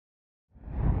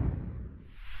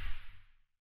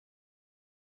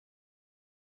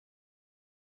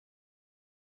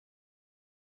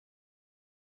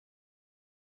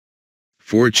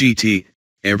Ford GT,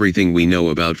 everything we know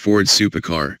about Ford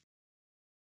Supercar.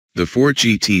 The Ford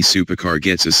GT Supercar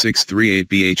gets a 638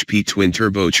 bhp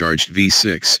twin-turbocharged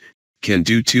V6, can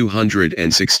do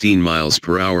 216 miles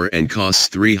per hour and costs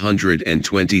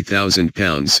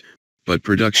 £320,000, but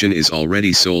production is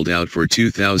already sold out for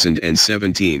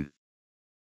 2017.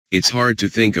 It's hard to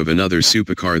think of another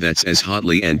supercar that's as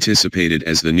hotly anticipated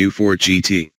as the new Ford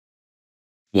GT.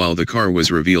 While the car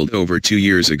was revealed over 2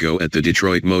 years ago at the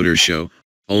Detroit Motor Show,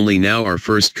 only now are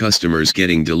first customers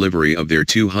getting delivery of their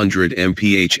 200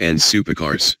 mph and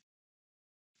supercars.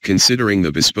 Considering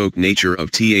the bespoke nature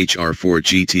of THR Ford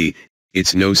GT,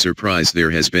 it's no surprise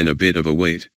there has been a bit of a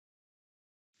wait.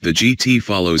 The GT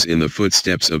follows in the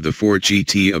footsteps of the Ford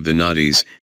GT of the noughties,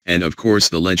 and of course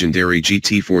the legendary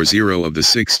GT40 of the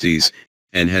 60s,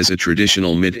 and has a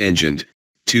traditional mid-engined,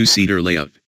 two-seater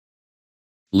layout.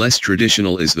 Less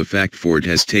traditional is the fact Ford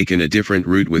has taken a different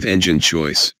route with engine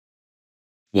choice.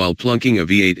 While plunking a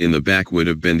V8 in the back would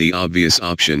have been the obvious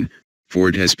option,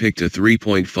 Ford has picked a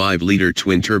 3.5-liter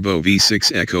twin-turbo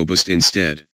V6 EcoBoost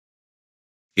instead.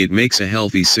 It makes a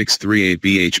healthy 638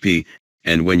 bhp,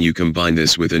 and when you combine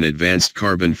this with an advanced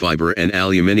carbon fiber and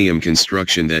aluminium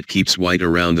construction that keeps weight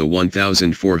around the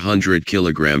 1,400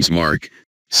 kilograms mark,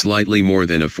 slightly more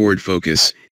than a Ford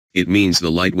Focus, it means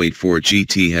the lightweight Ford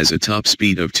GT has a top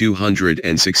speed of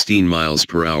 216 miles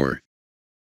per hour.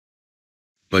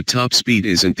 But top speed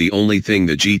isn't the only thing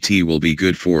the GT will be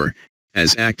good for,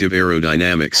 as active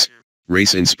aerodynamics,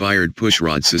 race-inspired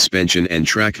pushrod suspension and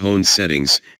track-honed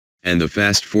settings, and the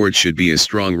fast Ford should be a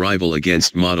strong rival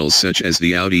against models such as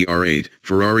the Audi R8,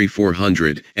 Ferrari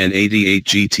 400 and 88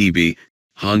 GTB,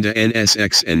 Honda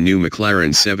NSX and new McLaren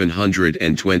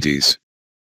 720s.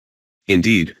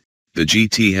 Indeed, the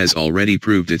GT has already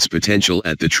proved its potential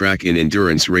at the track in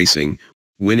endurance racing,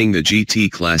 winning the GT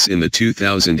class in the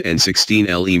 2016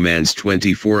 Le Mans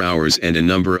 24 Hours and a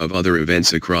number of other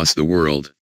events across the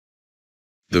world.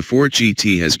 The Ford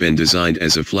GT has been designed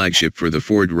as a flagship for the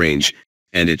Ford range,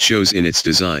 and it shows in its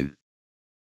design.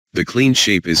 The clean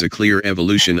shape is a clear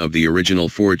evolution of the original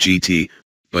Ford GT,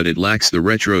 but it lacks the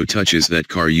retro touches that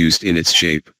car used in its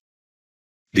shape.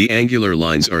 The angular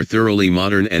lines are thoroughly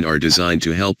modern and are designed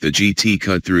to help the GT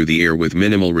cut through the air with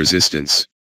minimal resistance.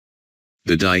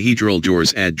 The dihedral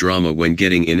doors add drama when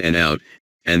getting in and out,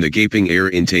 and the gaping air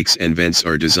intakes and vents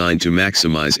are designed to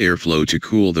maximize airflow to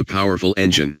cool the powerful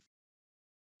engine.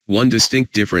 One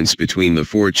distinct difference between the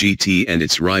Ford GT and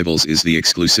its rivals is the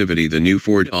exclusivity the new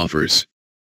Ford offers.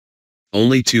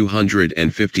 Only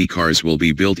 250 cars will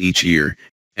be built each year,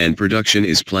 and production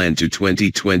is planned to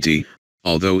 2020,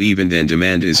 although even then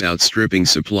demand is outstripping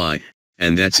supply,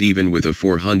 and that's even with a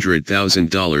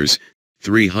 $400,000,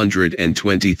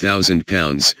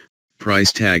 £320,000,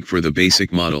 price tag for the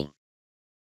basic model.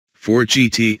 Ford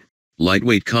GT,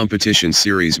 Lightweight Competition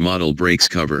Series model breaks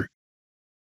cover.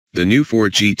 The new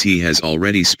Ford GT has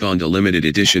already spawned a limited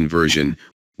edition version,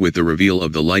 with the reveal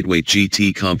of the Lightweight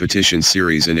GT Competition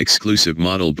Series, an exclusive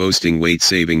model boasting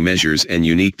weight-saving measures and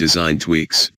unique design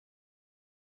tweaks.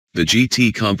 The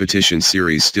GT Competition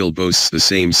Series still boasts the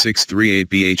same 638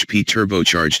 bhp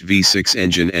turbocharged V6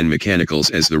 engine and mechanicals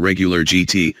as the regular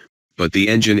GT, but the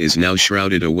engine is now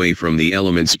shrouded away from the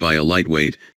elements by a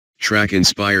lightweight,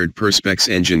 track-inspired Perspex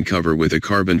engine cover with a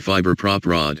carbon fiber prop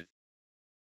rod.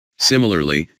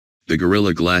 Similarly, the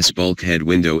Gorilla Glass bulkhead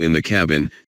window in the cabin,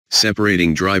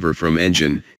 separating driver from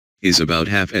engine, is about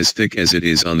half as thick as it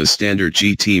is on the standard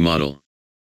GT model.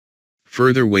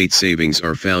 Further weight savings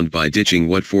are found by ditching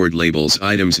what Ford labels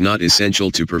items not essential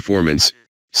to performance,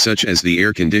 such as the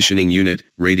air conditioning unit,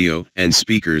 radio and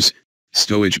speakers,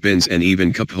 stowage bins and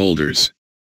even cup holders.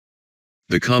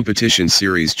 The Competition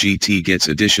Series GT gets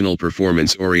additional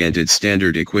performance-oriented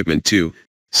standard equipment too,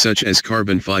 such as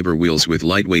carbon fiber wheels with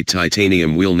lightweight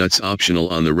titanium wheel nuts optional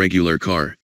on the regular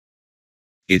car.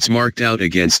 It's marked out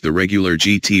against the regular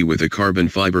GT with a carbon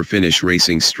fiber finish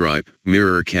racing stripe,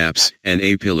 mirror caps and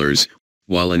A-pillars,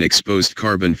 while an exposed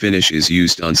carbon finish is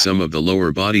used on some of the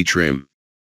lower body trim.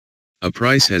 A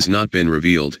price has not been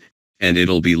revealed, and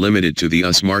it'll be limited to the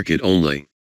US market only.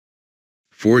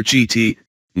 Ford GT,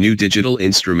 new digital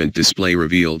instrument display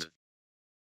revealed.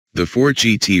 The Ford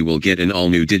GT will get an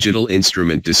all-new digital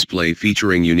instrument display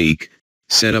featuring unique,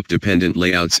 setup-dependent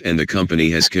layouts, and the company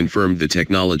has confirmed the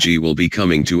technology will be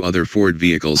coming to other Ford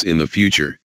vehicles in the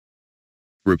future.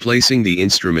 Replacing the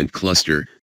instrument cluster,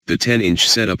 the 10-inch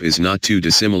setup is not too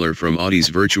dissimilar from Audi's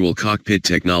virtual cockpit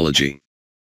technology.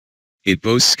 It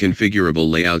boasts configurable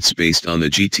layouts based on the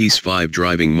GT's 5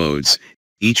 driving modes,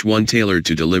 each one tailored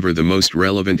to deliver the most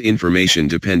relevant information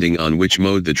depending on which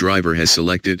mode the driver has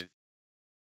selected.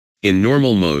 In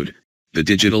normal mode, the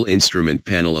digital instrument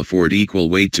panel afford equal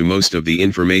weight to most of the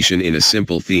information in a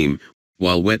simple theme,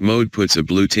 while wet mode puts a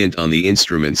blue tint on the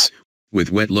instruments,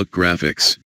 with wet look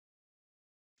graphics.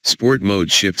 Sport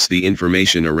mode shifts the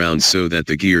information around so that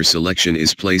the gear selection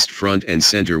is placed front and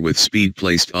center with speed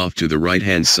placed off to the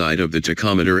right-hand side of the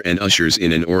tachometer and ushers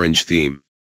in an orange theme.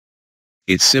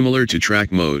 It's similar to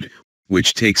track mode,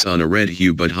 which takes on a red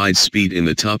hue but hides speed in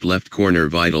the top left corner.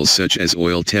 Vitals such as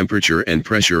oil temperature and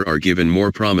pressure are given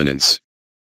more prominence.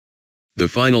 The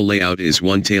final layout is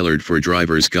one tailored for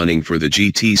drivers gunning for the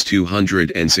GT's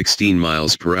 216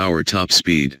 miles per hour top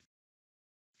speed.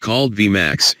 Called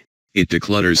VMAX, it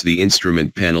declutters the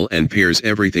instrument panel and pares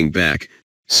everything back,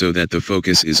 so that the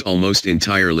focus is almost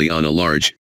entirely on a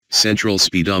large, central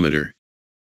speedometer.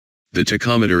 The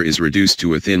tachometer is reduced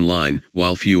to a thin line,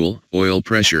 while fuel, oil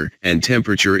pressure, and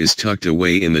temperature is tucked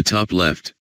away in the top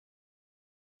left.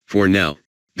 For now,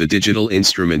 the digital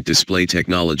instrument display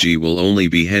technology will only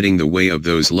be heading the way of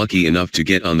those lucky enough to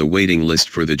get on the waiting list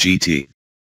for the GT.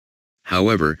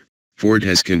 However, Ford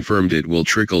has confirmed it will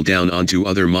trickle down onto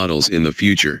other models in the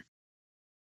future.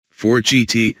 Ford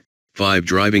GT, 5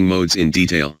 driving modes in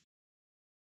detail.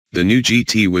 The new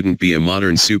GT wouldn't be a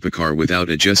modern supercar without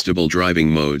adjustable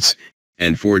driving modes,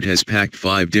 and Ford has packed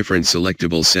 5 different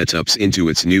selectable setups into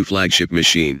its new flagship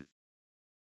machine.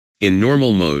 In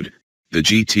normal mode, the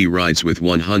GT rides with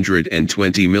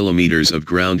 120 mm of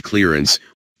ground clearance,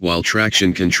 while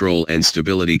traction control and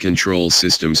stability control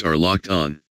systems are locked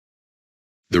on.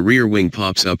 The rear wing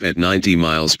pops up at 90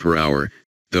 miles per hour,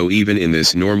 though even in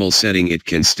this normal setting it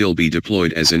can still be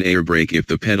deployed as an air brake if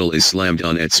the pedal is slammed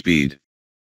on at speed.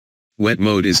 Wet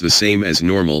mode is the same as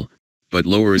normal, but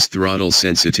lowers throttle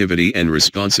sensitivity and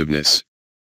responsiveness.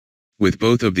 With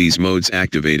both of these modes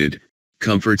activated,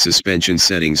 comfort suspension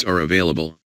settings are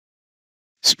available.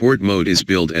 Sport mode is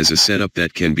billed as a setup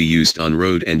that can be used on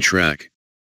road and track.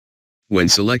 When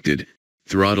selected,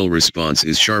 throttle response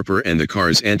is sharper and the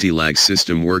car's anti-lag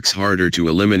system works harder to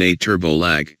eliminate turbo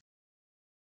lag.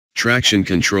 Traction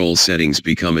control settings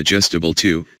become adjustable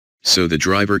too, so the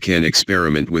driver can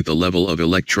experiment with the level of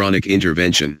electronic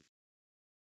intervention.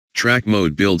 Track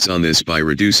mode builds on this by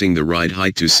reducing the ride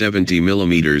height to 70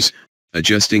 mm,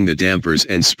 adjusting the dampers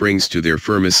and springs to their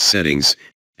firmest settings,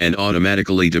 and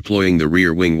automatically deploying the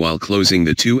rear wing while closing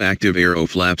the 2 active aero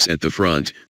flaps at the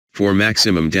front, for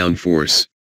maximum downforce.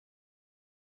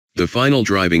 The final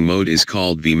driving mode is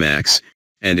called VMAX,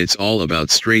 and it's all about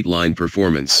straight-line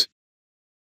performance.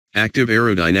 Active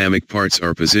aerodynamic parts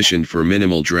are positioned for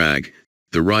minimal drag,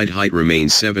 the ride height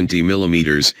remains 70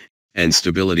 mm, and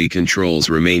stability controls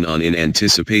remain on in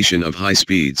anticipation of high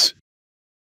speeds.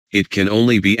 It can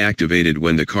only be activated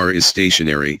when the car is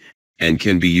stationary, and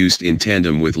can be used in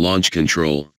tandem with launch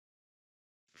control.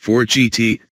 Ford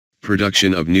GT,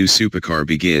 production of new supercar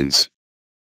begins.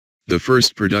 The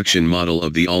first production model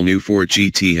of the all-new Ford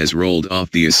GT has rolled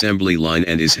off the assembly line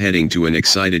and is heading to an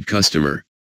excited customer.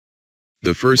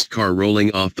 The first car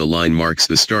rolling off the line marks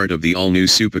the start of the all-new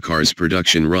supercar's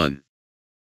production run.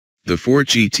 The Ford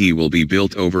GT will be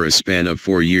built over a span of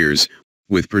 4 years,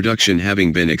 with production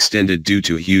having been extended due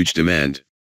to huge demand.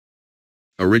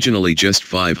 Originally just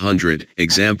 500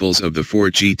 examples of the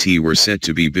Ford GT were set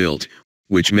to be built,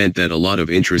 which meant that a lot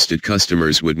of interested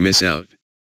customers would miss out.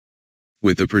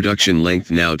 With the production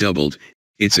length now doubled,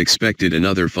 it's expected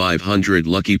another 500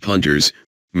 lucky punters,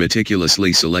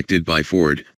 meticulously selected by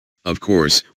Ford, of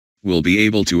course, will be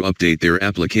able to update their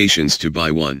applications to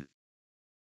buy one.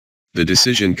 The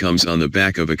decision comes on the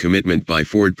back of a commitment by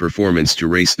Ford Performance to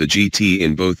race the GT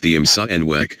in both the IMSA and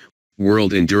WEC,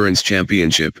 World Endurance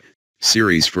Championship,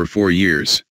 series for 4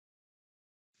 years.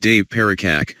 Dave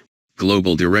Perikak,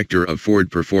 Global Director of Ford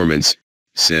Performance,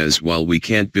 says while we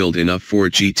can't build enough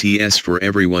Ford GTS for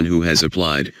everyone who has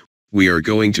applied, we are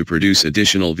going to produce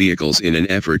additional vehicles in an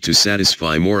effort to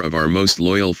satisfy more of our most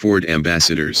loyal Ford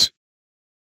ambassadors.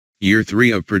 Year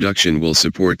 3 of production will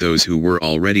support those who were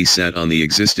already sat on the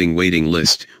existing waiting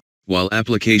list, while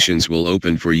applications will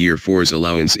open for Year 4's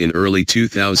allowance in early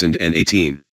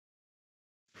 2018.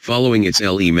 Following its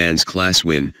Le Mans class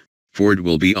win, Ford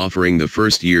will be offering the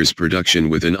first year's production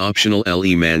with an optional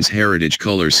Le Mans Heritage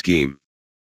color scheme.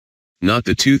 Not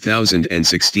the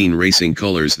 2016 racing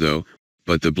colors though,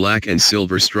 but the black and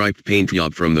silver striped paint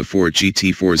job from the Ford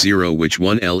GT40 which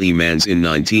won Le Mans in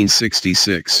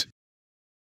 1966.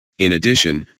 In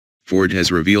addition, Ford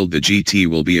has revealed the GT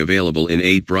will be available in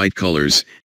 8 bright colors,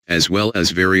 as well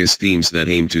as various themes that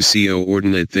aim to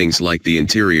coordinate things like the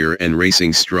interior and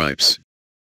racing stripes.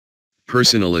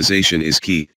 Personalization is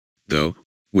key, though,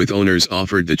 with owners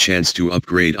offered the chance to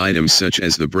upgrade items such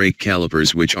as the brake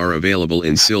calipers which are available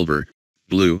in silver,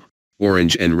 blue,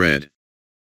 orange and red.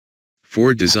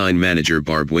 Ford design manager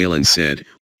Barb Whalen said,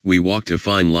 "We walked a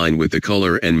fine line with the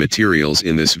color and materials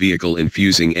in this vehicle,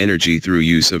 infusing energy through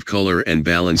use of color and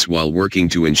balance while working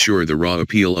to ensure the raw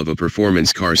appeal of a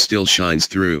performance car still shines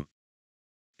through.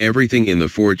 Everything in the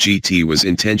Ford GT was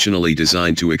intentionally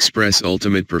designed to express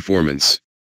ultimate performance.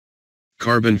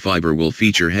 Carbon fiber will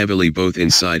feature heavily both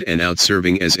inside and out,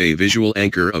 serving as a visual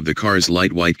anchor of the car's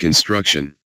light white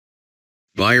construction.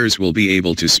 Buyers will be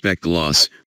able to spec gloss,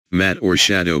 matte or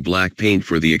shadow black paint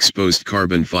for the exposed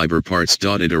carbon fiber parts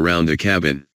dotted around the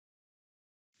cabin."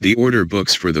 The order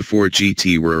books for the Ford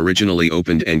GT were originally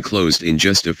opened and closed in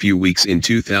just a few weeks in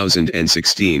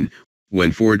 2016,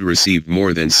 when Ford received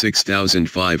more than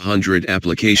 6,500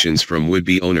 applications from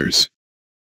would-be owners.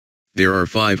 There are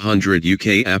 500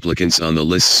 UK applicants on the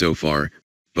list so far,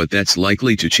 but that's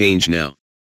likely to change now.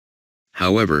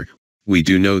 However, we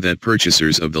do know that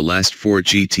purchasers of the last Ford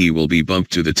GT will be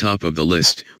bumped to the top of the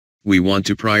list. "We want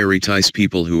to prioritize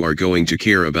people who are going to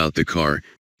care about the car,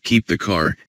 keep the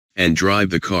car, and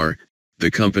drive the car," the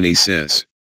company says.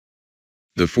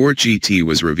 The Ford GT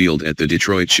was revealed at the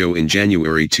Detroit show in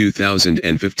January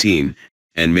 2015,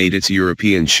 and made its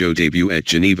European show debut at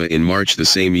Geneva in March the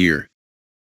same year.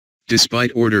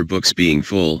 Despite order books being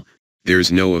full,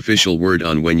 there's no official word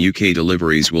on when UK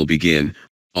deliveries will begin,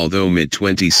 although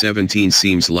mid-2017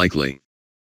 seems likely.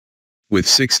 With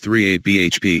 638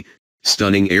 bhp,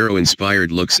 stunning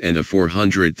aero-inspired looks and a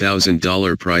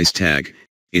 $400,000 price tag,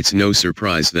 it's no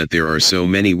surprise that there are so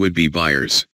many would-be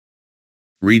buyers.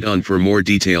 Read on for more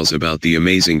details about the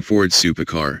amazing Ford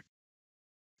Supercar.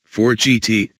 Ford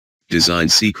GT, Design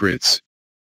Secrets.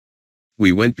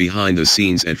 We went behind the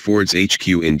scenes at Ford's HQ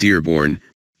in Dearborn,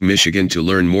 Michigan to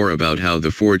learn more about how the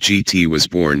Ford GT was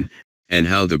born, and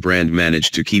how the brand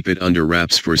managed to keep it under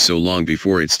wraps for so long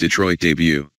before its Detroit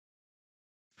debut.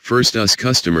 First, us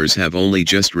customers have only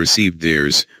just received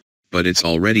theirs, but it's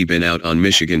already been out on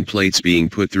Michigan plates being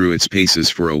put through its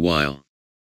paces for a while.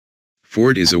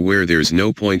 Ford is aware there's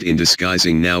no point in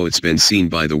disguising now it's been seen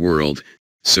by the world,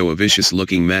 so a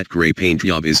vicious-looking matte gray paint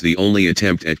job is the only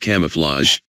attempt at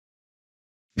camouflage.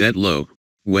 That low,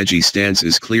 wedgy stance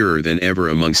is clearer than ever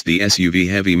amongst the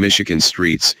SUV-heavy Michigan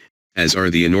streets, as are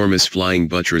the enormous flying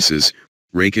buttresses,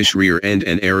 rakish rear end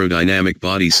and aerodynamic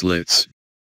body slits.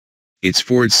 It's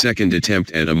Ford's second attempt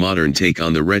at a modern take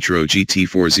on the retro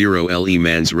GT40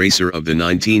 Man's Racer of the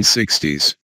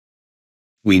 1960s.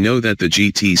 We know that the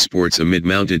GT sports a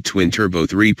mid-mounted twin-turbo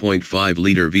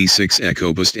 3.5-liter V6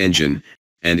 EcoBoost engine,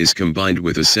 and is combined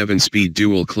with a 7-speed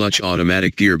dual-clutch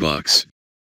automatic gearbox.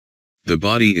 The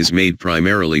body is made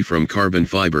primarily from carbon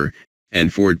fiber,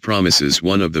 and Ford promises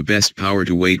one of the best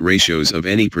power-to-weight ratios of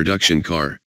any production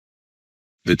car.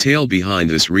 The tale behind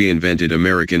this reinvented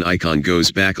American icon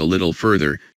goes back a little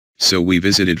further, so we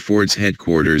visited Ford's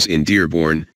headquarters in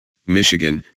Dearborn,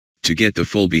 Michigan, to get the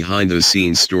full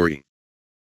behind-the-scenes story.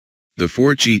 The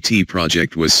Ford GT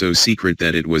project was so secret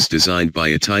that it was designed by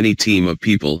a tiny team of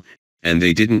people, and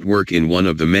they didn't work in one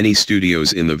of the many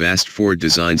studios in the vast Ford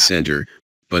Design Center,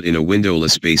 but in a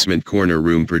windowless basement corner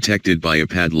room protected by a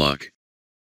padlock.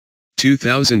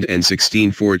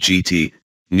 2016 Ford GT,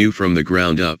 new from the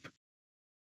ground up.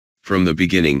 From the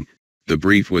beginning, the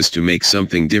brief was to make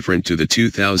something different to the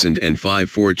 2005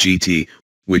 Ford GT,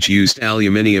 which used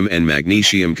aluminium and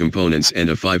magnesium components and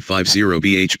a 550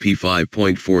 bhp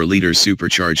 5.4-liter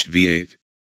supercharged V8.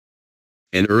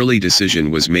 An early decision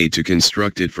was made to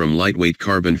construct it from lightweight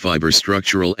carbon fiber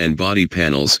structural and body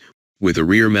panels, with a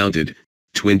rear-mounted,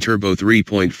 twin-turbo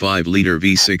 3.5-liter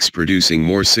V6 producing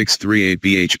more 638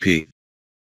 bhp.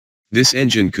 This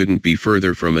engine couldn't be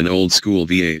further from an old-school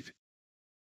V8.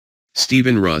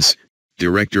 Stephen Russ,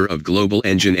 Director of Global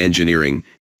Engine Engineering,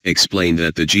 explained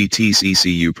that the GT's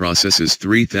ECU processes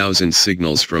 3,000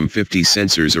 signals from 50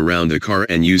 sensors around the car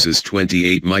and uses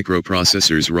 28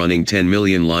 microprocessors running 10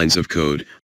 million lines of code.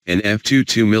 An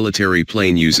F-22 military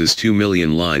plane uses 2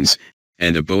 million lines,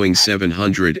 and a Boeing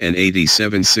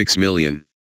 787 6 million.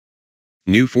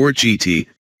 New Ford GT,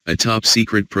 a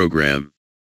top-secret program.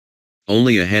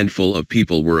 Only a handful of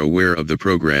people were aware of the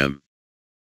program.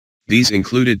 These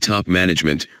included top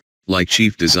management, like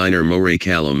Chief Designer Moray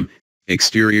Callum,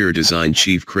 Exterior Design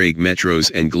Chief Craig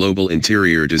Metros and Global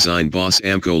Interior Design Boss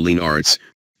Amco Lean Arts,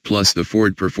 plus the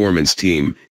Ford Performance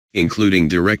Team, including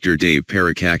Director Dave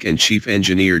Perikak and Chief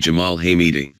Engineer Jamal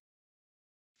Hamidi.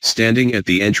 Standing at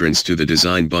the entrance to the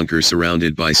design bunker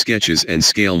surrounded by sketches and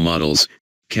scale models,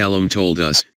 Callum told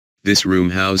us, "This room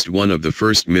housed one of the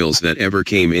first mills that ever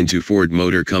came into Ford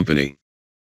Motor Company.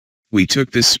 We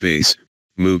took this space,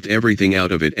 moved everything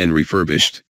out of it and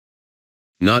refurbished.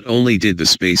 Not only did the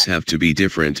space have to be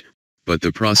different, but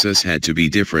the process had to be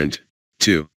different,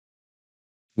 too.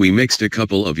 We mixed a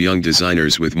couple of young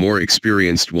designers with more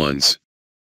experienced ones.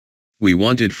 We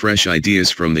wanted fresh ideas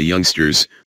from the youngsters,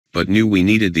 but knew we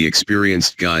needed the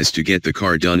experienced guys to get the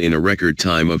car done in a record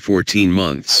time of 14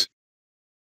 months.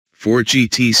 Ford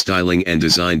GT styling and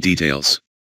design details.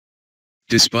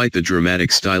 Despite the dramatic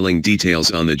styling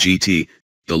details on the GT,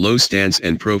 the low stance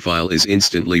and profile is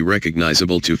instantly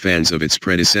recognizable to fans of its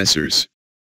predecessors.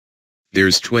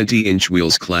 There's 20-inch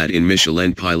wheels clad in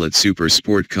Michelin Pilot Super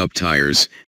Sport Cup tires,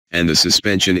 and the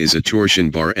suspension is a torsion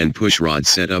bar and pushrod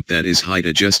setup that is height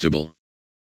adjustable.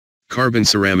 Carbon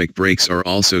ceramic brakes are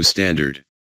also standard.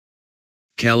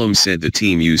 Callum said the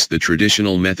team used the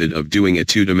traditional method of doing a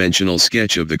two-dimensional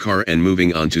sketch of the car and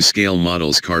moving on to scale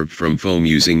models carved from foam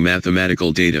using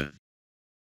mathematical data.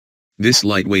 This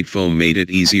lightweight foam made it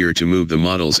easier to move the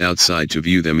models outside to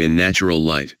view them in natural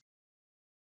light.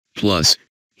 Plus,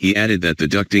 he added that the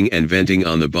ducting and venting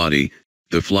on the body,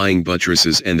 the flying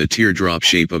buttresses and the teardrop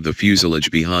shape of the fuselage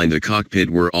behind the cockpit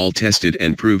were all tested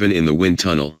and proven in the wind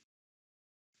tunnel.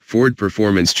 Ford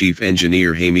Performance Chief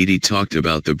Engineer Hamidi talked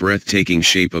about the breathtaking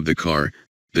shape of the car.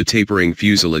 The tapering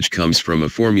fuselage comes from a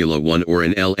Formula One or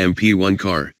an LMP1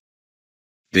 car.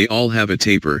 They all have a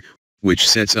taper, which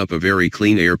sets up a very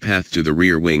clean air path to the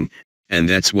rear wing, and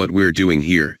that's what we're doing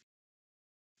here.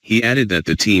 He added that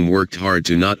the team worked hard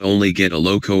to not only get a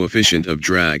low coefficient of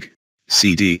drag,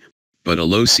 CD, but a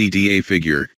low CDA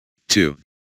figure, too.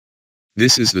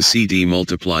 This is the CD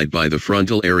multiplied by the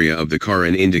frontal area of the car,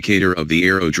 an indicator of the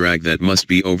aero drag that must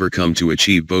be overcome to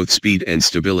achieve both speed and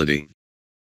stability.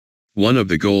 One of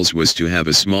the goals was to have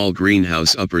a small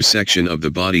greenhouse upper section of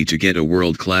the body to get a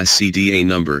world-class CDA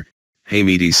number,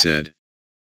 Hamidi said.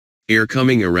 Air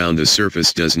coming around the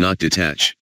surface does not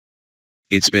detach.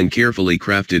 It's been carefully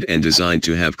crafted and designed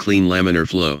to have clean laminar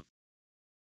flow.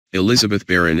 Elizabeth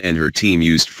Barron and her team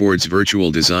used Ford's virtual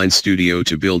design studio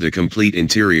to build a complete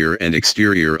interior and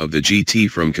exterior of the GT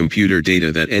from computer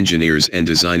data that engineers and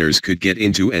designers could get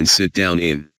into and sit down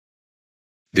in.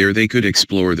 There they could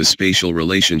explore the spatial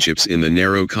relationships in the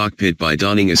narrow cockpit by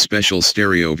donning a special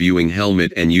stereo viewing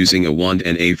helmet and using a wand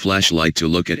and a flashlight to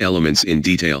look at elements in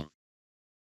detail.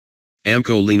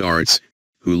 Amco Lean Arts,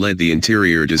 who led the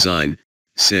interior design,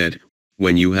 said,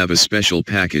 "When you have a special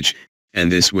package, and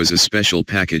this was a special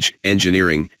package,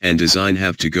 engineering and design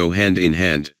have to go hand in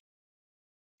hand.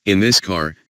 In this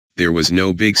car, there was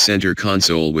no big center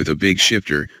console with a big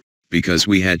shifter, because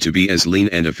we had to be as lean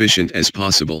and efficient as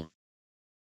possible.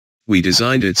 We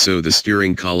designed it so the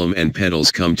steering column and pedals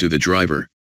come to the driver.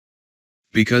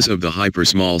 Because of the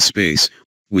hyper-small space,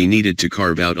 we needed to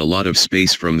carve out a lot of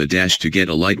space from the dash to get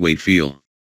a lightweight feel.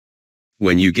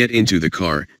 When you get into the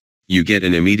car, you get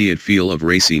an immediate feel of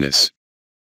raciness.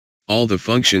 All the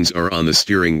functions are on the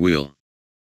steering wheel."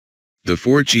 The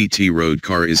Ford GT road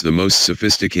car is the most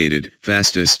sophisticated,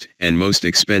 fastest, and most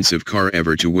expensive car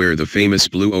ever to wear the famous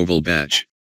blue oval badge.